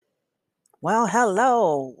Well,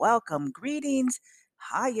 hello, welcome, greetings.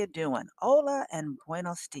 How you doing? Hola and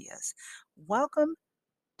buenos dias. Welcome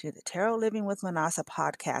to the Tarot Living with Manasa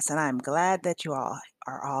podcast, and I'm glad that you all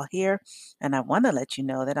are all here. And I want to let you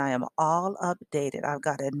know that I am all updated. I've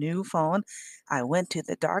got a new phone. I went to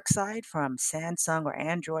the dark side from Samsung or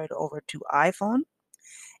Android over to iPhone.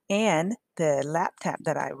 And the laptop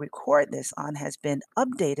that I record this on has been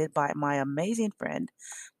updated by my amazing friend,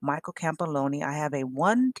 Michael Campoloni. I have a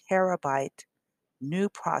 1 terabyte new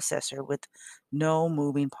processor with no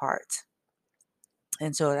moving parts.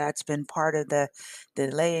 And so that's been part of the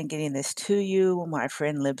delay in getting this to you. My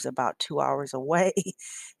friend lives about 2 hours away,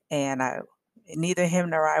 and neither him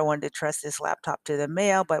nor I wanted to trust this laptop to the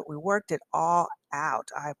mail, but we worked it all out.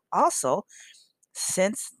 I've also,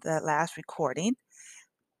 since the last recording,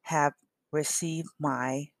 have received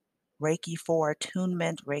my Reiki 4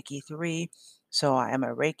 attunement, Reiki 3. So I am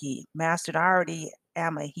a Reiki master. I already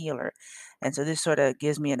am a healer. And so this sort of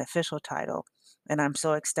gives me an official title. And I'm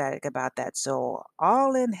so ecstatic about that. So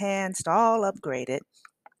all enhanced, all upgraded.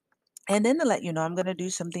 And then to let you know, I'm going to do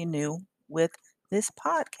something new with this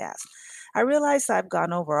podcast. I realize I've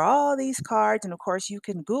gone over all these cards, and of course, you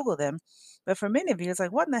can Google them. But for many of you, it's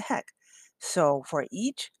like, what in the heck? So for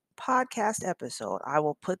each podcast episode, I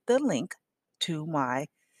will put the link to my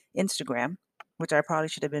Instagram, which I probably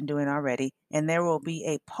should have been doing already. And there will be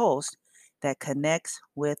a post that connects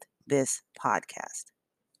with this podcast.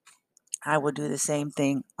 I will do the same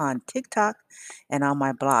thing on TikTok and on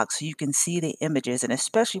my blog so you can see the images, and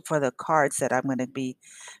especially for the cards that I'm going to be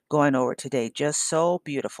going over today. Just so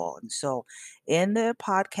beautiful. And so in the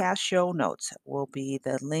podcast show notes will be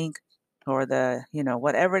the link or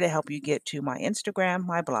whatever to help you get to my Instagram,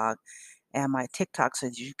 my blog, and my TikTok so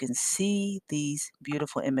that you can see these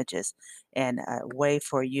beautiful images and a way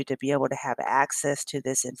for you to be able to have access to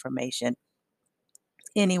this information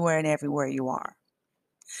anywhere and everywhere you are.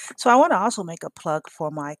 So I want to also make a plug for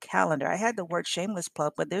my calendar. I had the word shameless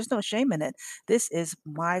plug, but there's no shame in it. This is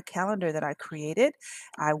my calendar that I created.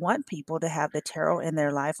 I want people to have the tarot in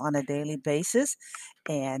their life on a daily basis.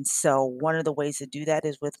 And so one of the ways to do that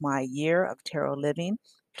is with my Year of Tarot Living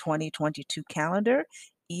 2022 calendar.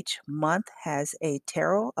 Each month has a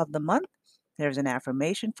tarot of the month. There's an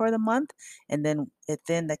affirmation for the month, and then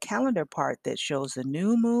the calendar part that shows the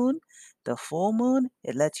new moon, the full moon.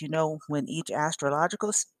 It lets you know when each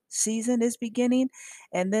astrological season is beginning,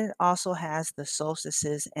 and then it also has the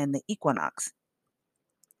solstices and the equinox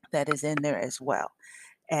that is in there as well.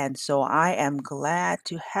 And so I am glad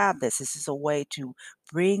to have this. This is a way to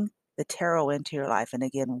bring the tarot into your life. And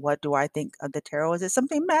again, what do I think of the tarot? Is it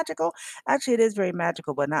something magical? Actually, it is very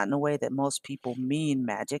magical, but not in the way that most people mean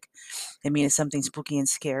magic. They mean it's something spooky and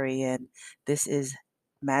scary. And this is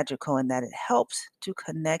magical in that it helps to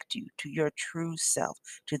connect you to your true self,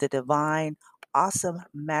 to the divine, awesome,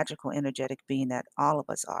 magical, energetic being that all of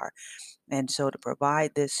us are. And so to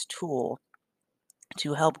provide this tool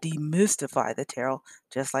to help demystify the tarot,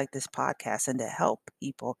 just like this podcast, and to help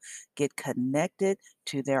people get connected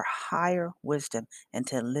to their higher wisdom and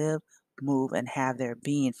to live, move, and have their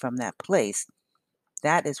being from that place.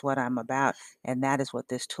 That is what I'm about, and that is what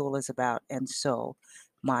this tool is about. And so,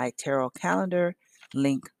 my tarot calendar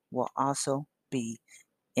link will also be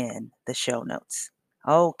in the show notes.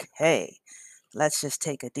 Okay, let's just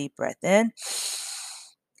take a deep breath in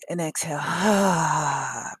and exhale.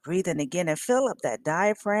 Breathe in again and fill up that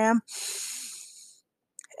diaphragm.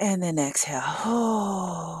 And then exhale.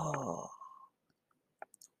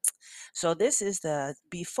 So this is the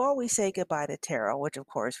before we say goodbye to tarot, which of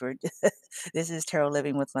course we're this is Tarot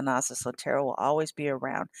Living with Manasa, so tarot will always be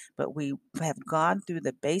around, but we have gone through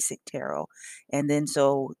the basic tarot. And then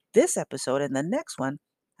so this episode and the next one,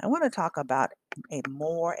 I want to talk about a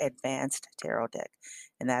more advanced tarot deck.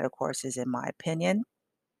 And that of course is in my opinion.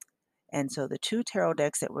 And so the two tarot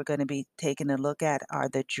decks that we're going to be taking a look at are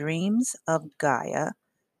the Dreams of Gaia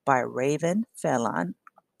by Raven Fallon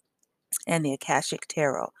and the Akashic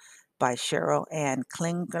Tarot by Cheryl Ann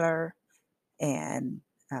Klingler and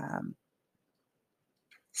um,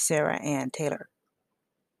 Sarah Ann Taylor.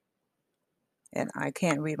 And I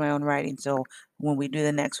can't read my own writing, so when we do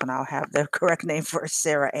the next one, I'll have the correct name for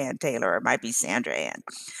Sarah Ann Taylor. It might be Sandra Ann.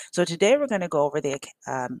 So today we're going to go over the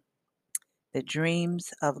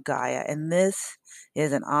Dreams of Gaia, and this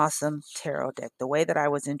is an awesome tarot deck. The way that I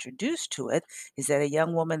was introduced to it is that a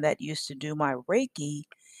young woman that used to do my Reiki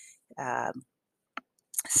um,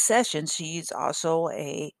 session, she's also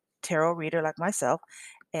a tarot reader like myself.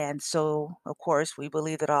 And so, of course, we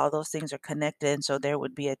believe that all those things are connected. And so there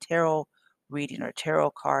would be a tarot reading or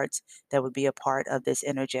tarot cards that would be a part of this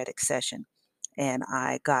energetic session. And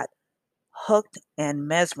I got hooked and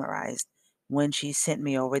mesmerized when she sent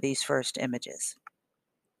me over these first images.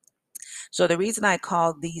 So the reason I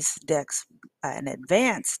call these decks an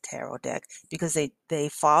advanced tarot deck because they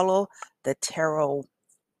follow the tarot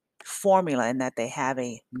formula in that they have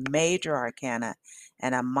a major arcana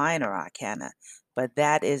and a minor arcana, but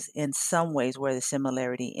that is in some ways where the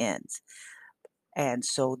similarity ends. And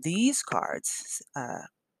so these cards,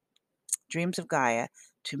 Dreams of Gaia,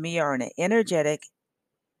 to me are an energetic,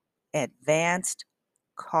 advanced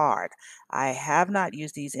card. I have not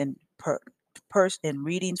used these in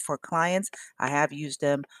readings for clients. I have used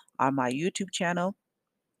them on my YouTube channel.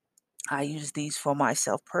 I use these for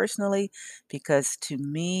myself personally because to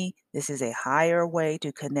me, this is a higher way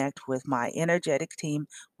to connect with my energetic team,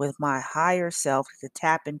 with my higher self, to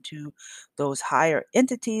tap into those higher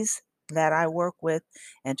entities that I work with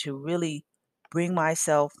and to really bring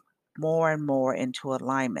myself more and more into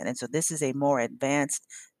alignment. And so this is a more advanced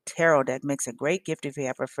tarot deck. Makes a great gift if you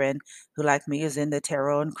have a friend who, like me, is into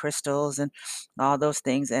tarot and crystals and all those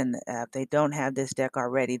things. And if they don't have this deck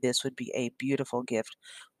already, this would be a beautiful gift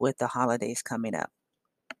with the holidays coming up.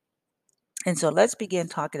 And so let's begin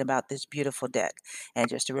talking about this beautiful deck. And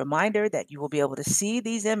just a reminder that you will be able to see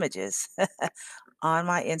these images on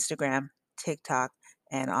my Instagram, TikTok,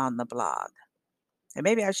 and on the blog. And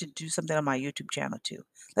maybe I should do something on my YouTube channel too.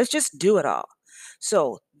 Let's just do it all.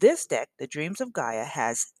 So this deck, the Dreams of Gaia,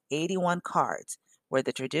 has 81 cards, where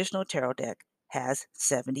the traditional tarot deck has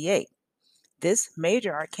 78. This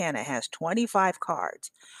major arcana has 25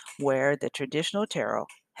 cards, where the traditional tarot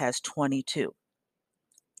has 22.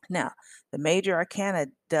 Now, the major arcana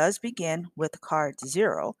does begin with card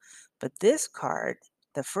 0, but this card,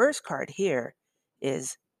 the first card here,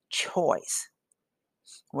 is choice,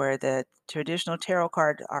 where the traditional tarot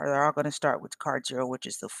card are all going to start with card 0, which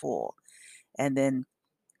is the Fool. And then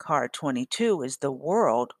card 22 is the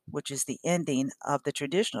World, which is the ending of the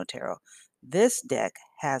traditional tarot. This deck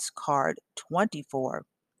has card 24,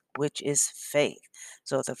 which is Faith.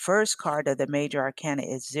 So the first card of the major arcana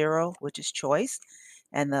is 0, which is choice.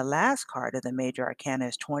 And the last card of the major arcana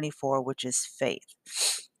is 24, which is Faith.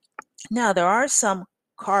 Now, there are some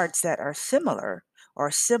cards that are similar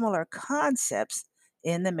or similar concepts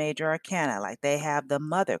in the major arcana, like they have the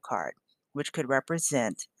Mother card, which could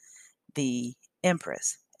represent the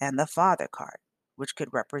Empress, and the Father card, which could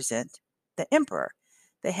represent the Emperor.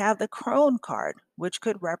 They have the Crone card, which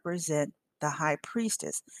could represent the High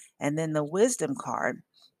Priestess, and then the Wisdom card,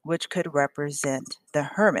 which could represent the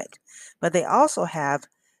Hermit. But they also have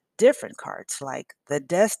different cards like the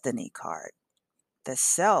Destiny card, the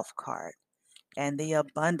Self card, and the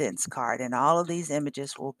Abundance card. And all of these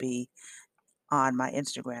images will be on my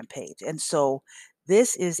Instagram page. And so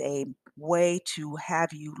this is a way to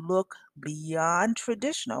have you look beyond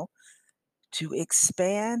traditional to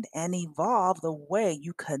expand and evolve the way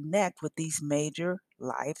you connect with these major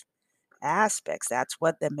life aspects. That's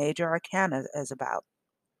what the major arcana is about.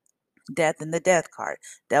 Death and the Death card,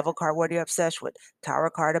 Devil card, what are you obsessed with? Tower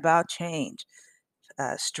card about change,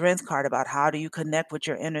 Strength card about how do you connect with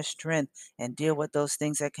your inner strength and deal with those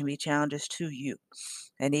things that can be challenges to you,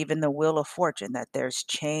 and even the Wheel of Fortune, that there's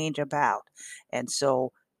change about. And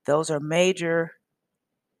so those are major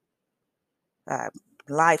uh,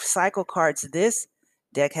 life cycle cards. This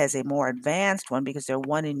deck has a more advanced one because they're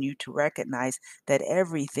wanting you to recognize that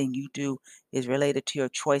everything you do is related to your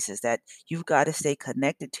choices, that you've got to stay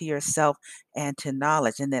connected to yourself and to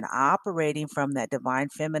knowledge, and then operating from that divine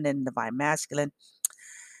feminine, divine masculine.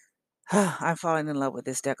 I'm falling in love with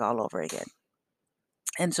this deck all over again.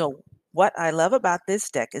 And so what I love about this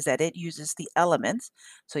deck is that it uses the elements.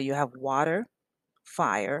 So you have water,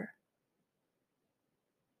 fire,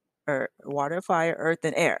 earth,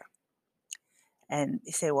 and air. And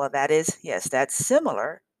you say, well, that is, yes, that's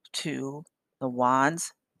similar to the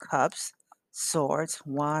wands, cups, swords,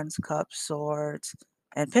 wands, cups, swords,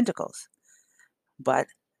 and pentacles. But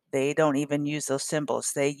they don't even use those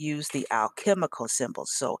symbols. They use the alchemical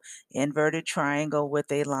symbols. So inverted triangle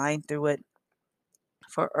with a line through it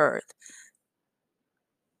for earth,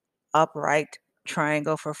 upright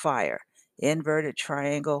triangle for fire, inverted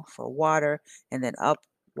triangle for water, and then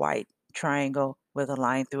upright triangle with a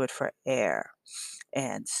line through it for air.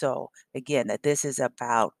 And so, again, that this is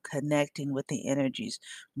about connecting with the energies,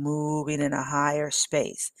 moving in a higher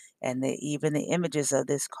space. And even the images of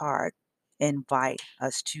this card invite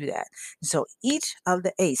us to that. So each of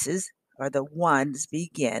the aces or the ones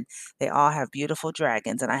begin, they all have beautiful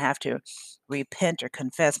dragons. And I have to repent or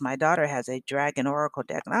confess, my daughter has a dragon oracle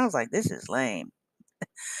deck. And I was like, this is lame.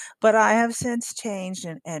 But I have since changed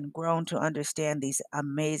and grown to understand these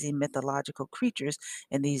amazing mythological creatures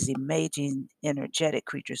and these amazing energetic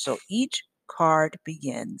creatures. So each card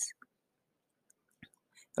begins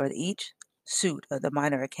or each suit of the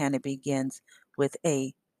minor arcana begins with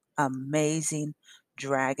a amazing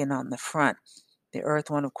dragon on the front. The earth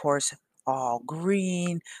one, of course, all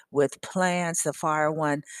green with plants. The fire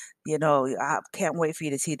one, I can't wait for you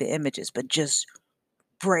to see the images, but just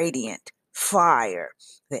radiant fire.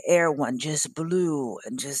 The air one, just blue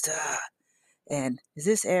and just, and is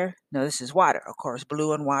this air? No, this is water, of course,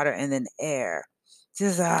 blue and water, and then air.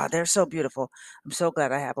 Just, they're so beautiful. I'm so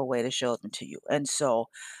glad I have a way to show them to you. And so,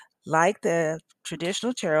 like the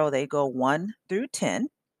traditional tarot, they go 1 through 10.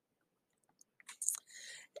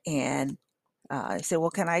 And I said, well,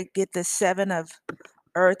 can I get the 7 of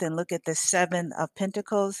earth and look at the 7 of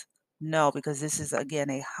pentacles? No, because this is, again,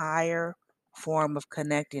 a higher form of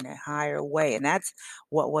connecting, a higher way. And that's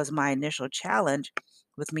what was my initial challenge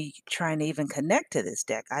with me trying to even connect to this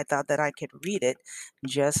deck. I thought that I could read it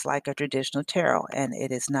just like a traditional tarot, and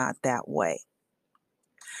it is not that way.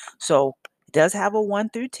 So it does have a 1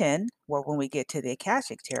 through 10, where when we get to the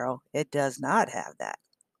Akashic Tarot, it does not have that.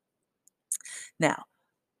 Now,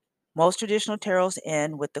 most traditional tarots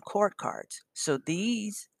end with the court cards. So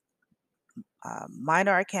these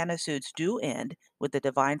minor arcana suits do end with the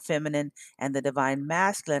divine feminine and the divine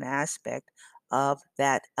masculine aspect of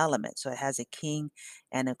that element. So it has a king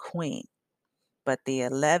and a queen. But the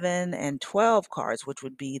 11 and 12 cards, which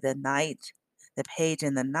would be the knight, the page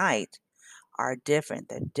and the knight, are different.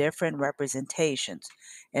 They're different representations.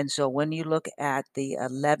 And so when you look at the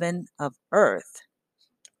 11 of earth,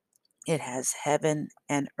 it has heaven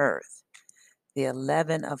and earth. The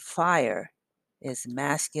 11 of fire is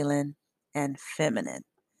masculine and feminine.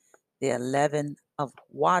 The 11 of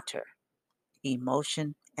water,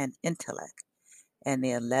 emotion and intellect. And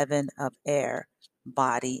the 11 of air,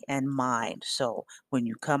 body and mind. So when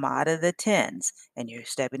you come out of the tens and you're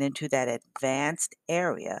stepping into that advanced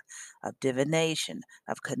area of divination,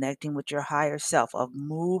 of connecting with your higher self, of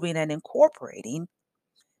moving and incorporating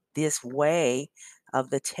this way of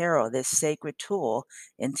the tarot, this sacred tool,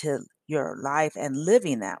 into your life and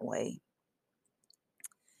living that way,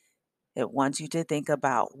 it wants you to think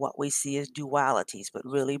about what we see as dualities, but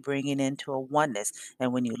really bringing into a oneness.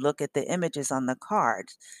 And when you look at the images on the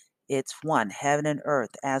cards, it's one, heaven and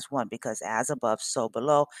earth as one, because as above, so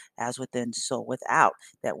below, as within, so without,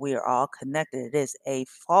 that we are all connected. It is a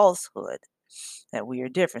falsehood that we are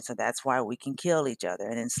different. So that's why we can kill each other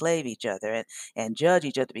and enslave each other and judge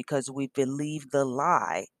each other, because we believe the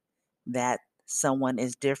lie that someone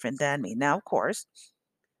is different than me. Now, of course,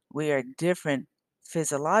 we are different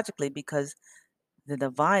physiologically because the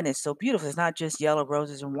divine is so beautiful. It's not just yellow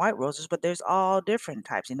roses and white roses, but there's all different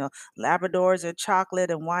types. Labradors are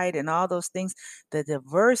chocolate and white and all those things. The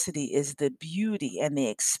diversity is the beauty and the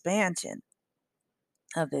expansion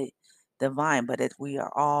of the divine, but we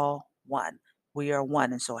are all one. We are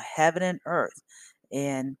one. And so heaven and earth,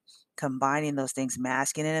 and combining those things,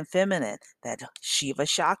 masculine and feminine, that Shiva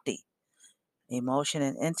Shakti, emotion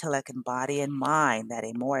and intellect and body and mind, that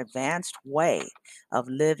a more advanced way of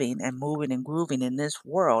living and moving and grooving in this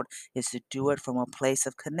world is to do it from a place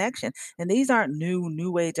of connection. And these aren't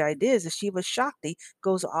new age ideas. The Shiva Shakti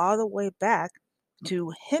goes all the way back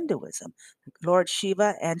to Hinduism, Lord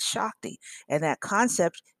Shiva and Shakti. And that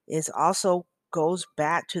concept is also goes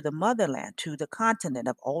back to the motherland, to the continent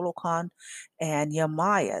of Olokon and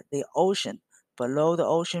Yamaya, the ocean. Below the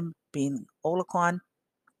ocean being Olokon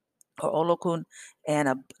or Olokun, and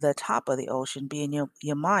the top of the ocean being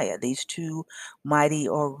Yamaya, these two mighty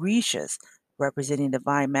Orishas representing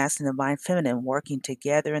divine masculine, divine feminine, working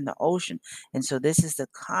together in the ocean. And so this is the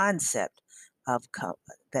concept of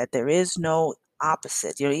that there is no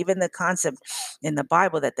opposite. Even the concept in the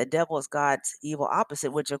Bible that the devil is God's evil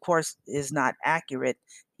opposite, which of course is not accurate,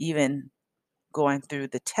 even going through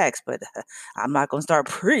the text. But I'm not going to start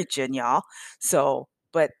preaching, y'all. So,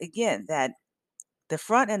 but again, that the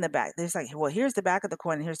front and the back, there's like, well, here's the back of the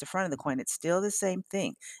coin and here's the front of the coin. It's still the same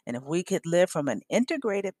thing. And if we could live from an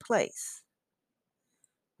integrated place,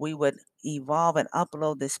 we would evolve and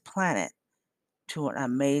upload this planet to an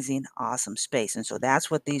amazing, awesome space. And so that's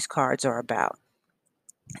what these cards are about.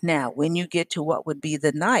 Now, when you get to what would be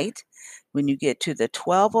the knight, when you get to the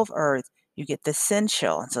 12 of earth, you get the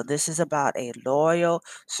sensual. And so this is about a loyal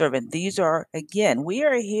servant. These are, again, we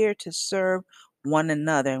are here to serve one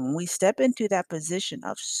another. And when we step into that position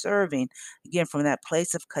of serving, again, from that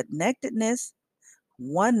place of connectedness,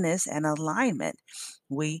 oneness, and alignment,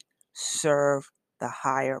 we serve the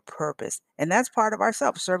higher purpose. And that's part of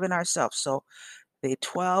ourselves, serving ourselves. So the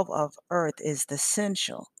 12 of earth is the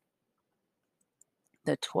sensual.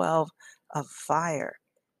 The 12 of fire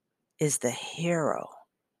is the hero.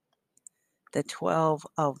 The 12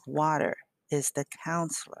 of water is the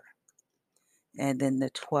counselor. And then the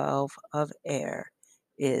 12 of air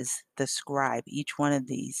is the scribe, each one of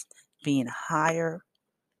these being higher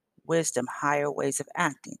wisdom, higher ways of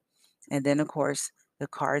acting. And then, of course, the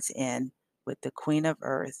cards end with the Queen of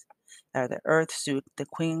Earth, or the Earth suit, the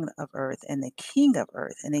Queen of Earth, and the King of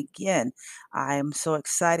Earth. And again, I'm so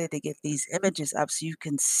excited to get these images up so you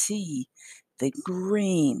can see the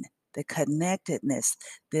green, the connectedness,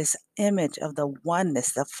 this image of the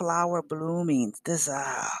oneness, the flower blooming. This,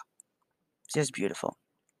 just beautiful.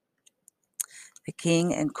 The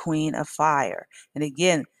king and queen of fire. And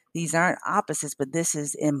again, these aren't opposites, but this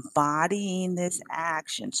is embodying this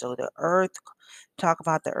action. So the earth, talk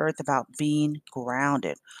about the earth about being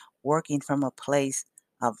grounded, working from a place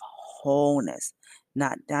of wholeness,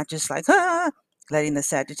 not just like letting the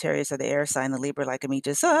Sagittarius or the air sign, the Libra like me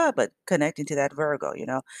just but connecting to that Virgo,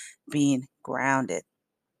 being grounded,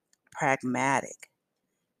 pragmatic,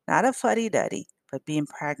 not a fuddy-duddy, but being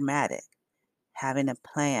pragmatic, having a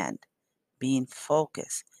plan, being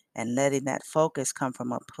focused, and letting that focus come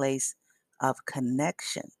from a place of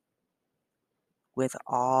connection with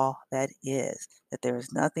all that is, that there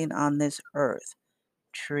is nothing on this earth,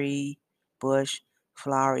 tree, bush,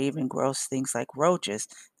 flower, even gross things like roaches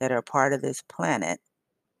that are part of this planet.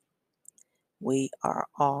 We are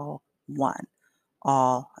all one,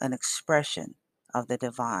 all an expression of the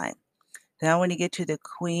divine. Now, when you get to the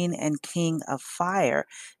Queen and King of Fire,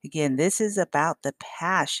 again, this is about the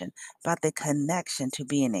passion, about the connection to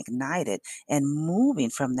being ignited and moving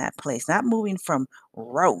from that place, not moving from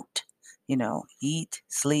rote, eat,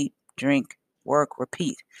 sleep, drink, work,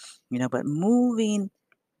 repeat, but moving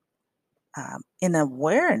in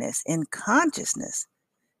awareness, in consciousness.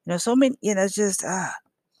 So many, it's just, I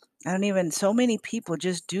don't even, so many people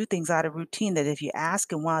just do things out of routine that if you ask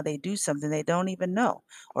them why they do something, they don't even know.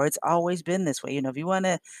 Or it's always been this way. If you want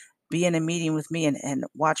to be in a meeting with me and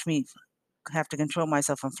watch me have to control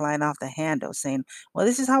myself from flying off the handle saying, well,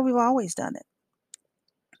 this is how we've always done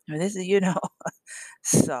it. Or this is,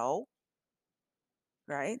 so,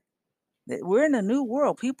 right? We're in a new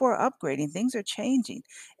world. People are upgrading, things are changing.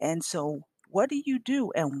 And so, what do you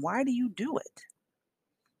do and why do you do it?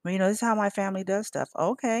 Well, this is how my family does stuff.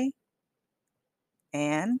 Okay.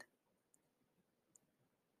 And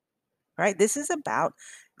right? This is about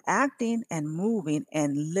acting and moving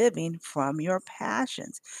and living from your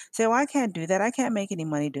passions. Say, well, I can't do that. I can't make any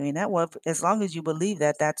money doing that. Well, as long as you believe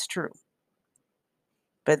that, that's true.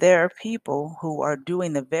 But there are people who are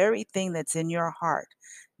doing the very thing that's in your heart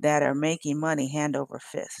that are making money hand over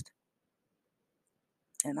fist.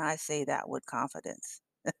 And I say that with confidence.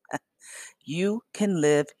 You can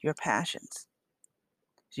live your passions.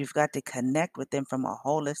 You've got to connect with them from a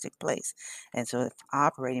holistic place. And so it's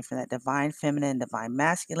operating from that divine feminine, divine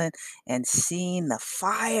masculine, and seeing the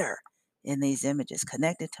fire in these images,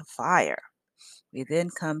 connected to fire. We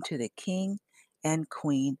then come to the king and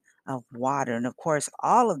queen of water. And of course,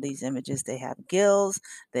 all of these images, they have gills,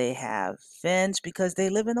 they have fins because they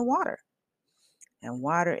live in the water. And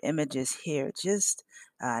water images here just,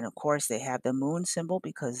 and of course, they have the moon symbol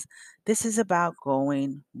because this is about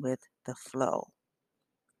going with the flow.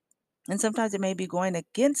 And sometimes it may be going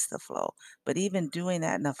against the flow, but even doing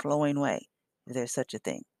that in a flowing way, if there's such a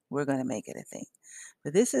thing, we're going to make it a thing.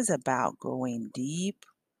 But this is about going deep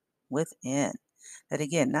within. That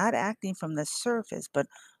again, not acting from the surface, but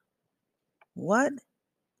what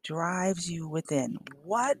drives you within?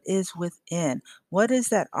 What is within? What is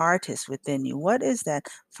that artist within you? What is that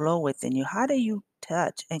flow within you? How do you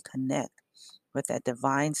touch and connect with that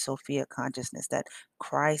divine Sophia consciousness, that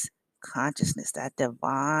Christ consciousness, that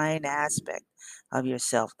divine aspect of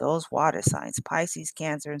yourself, those water signs, Pisces,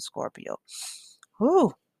 Cancer, and Scorpio.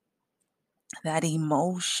 Whew, that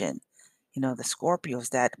emotion, the Scorpios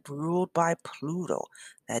that ruled by Pluto,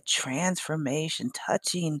 that transformation,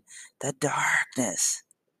 touching the darkness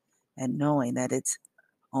and knowing that it's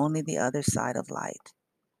only the other side of light.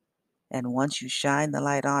 And once you shine the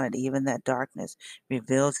light on it, even that darkness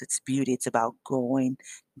reveals its beauty. It's about going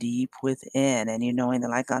deep within. And knowing that,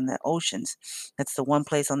 like on the oceans, that's the one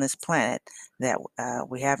place on this planet that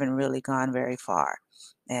we haven't really gone very far.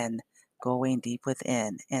 And going deep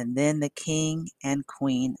within. And then the king and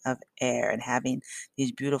queen of air, and having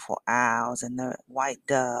these beautiful owls and the white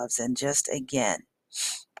doves. And just again,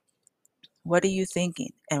 what are you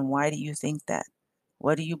thinking? And why do you think that?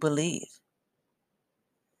 What do you believe?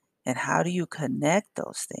 And how do you connect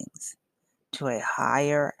those things to a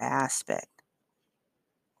higher aspect?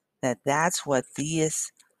 That's what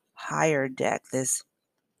this higher deck, this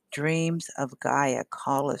dreams of Gaia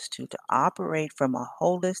call us to operate from a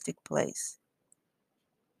holistic place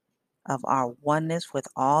of our oneness with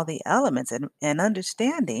all the elements and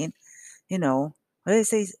understanding, You know, what they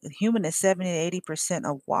say, human is 70 to 80%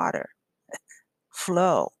 of water,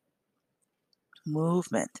 flow,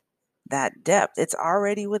 movement, that depth. It's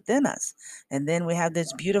already within us. And then we have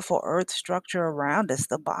this beautiful earth structure around us,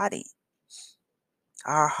 the body,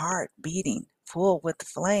 our heart beating full with the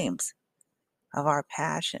flames of our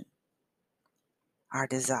passion, our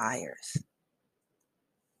desires.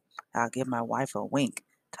 I'll give my wife a wink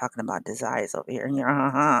talking about desires over here.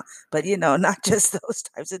 But not just those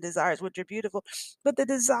types of desires, which are beautiful, but the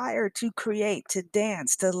desire to create, to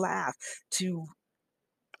dance, to laugh, to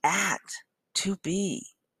act, to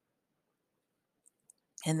be.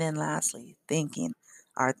 And then lastly, thinking.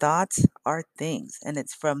 Our thoughts are things, and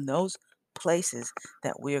it's from those places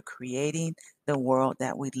that we're creating the world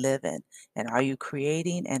that we live in. And are you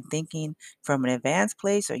creating and thinking from an advanced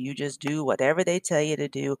place, or you just do whatever they tell you to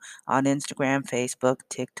do on Instagram, Facebook,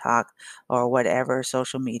 TikTok, or whatever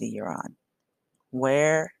social media you're on?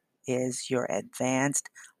 Where is your advanced,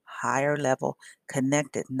 higher level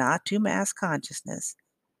connected not to mass consciousness,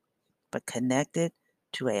 but connected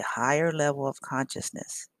to a higher level of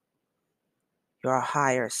consciousness? Your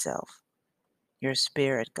higher self, your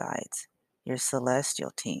spirit guides, your celestial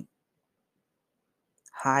team,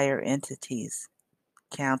 higher entities,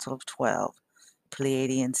 Council of 12,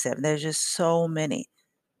 Pleiadian 7. There's just so many.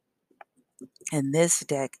 And this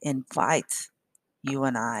deck invites you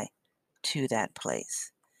and I to that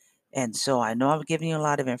place. And so I know I'm giving you a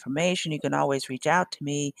lot of information. You can always reach out to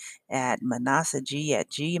me at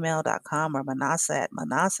manasag@gmail.com or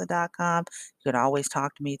manasa@manasa.com. You can always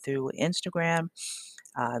talk to me through Instagram.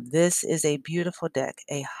 This is a beautiful deck,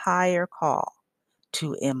 a higher call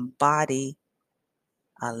to embody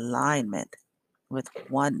alignment with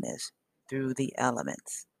oneness through the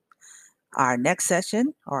elements. Our next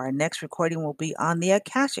session or our next recording will be on the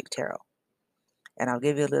Akashic Tarot. And I'll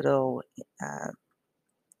give you a little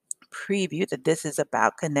preview that this is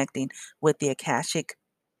about connecting with the Akashic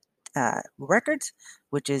records,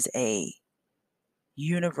 which is a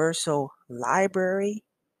universal library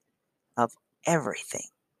of everything.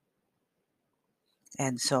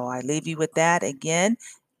 And so I leave you with that. Again,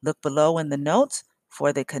 look below in the notes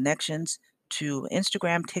for the connections to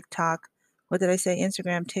Instagram, TikTok. What did I say?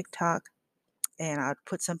 Instagram, TikTok. And I'll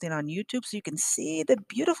put something on YouTube so you can see the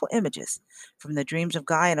beautiful images from the Dreams of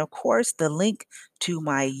Gaia. And of course, the link to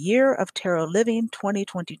my Year of Tarot Living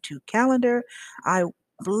 2022 calendar. I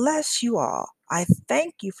bless you all. I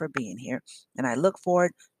thank you for being here. And I look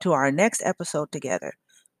forward to our next episode together.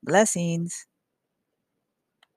 Blessings.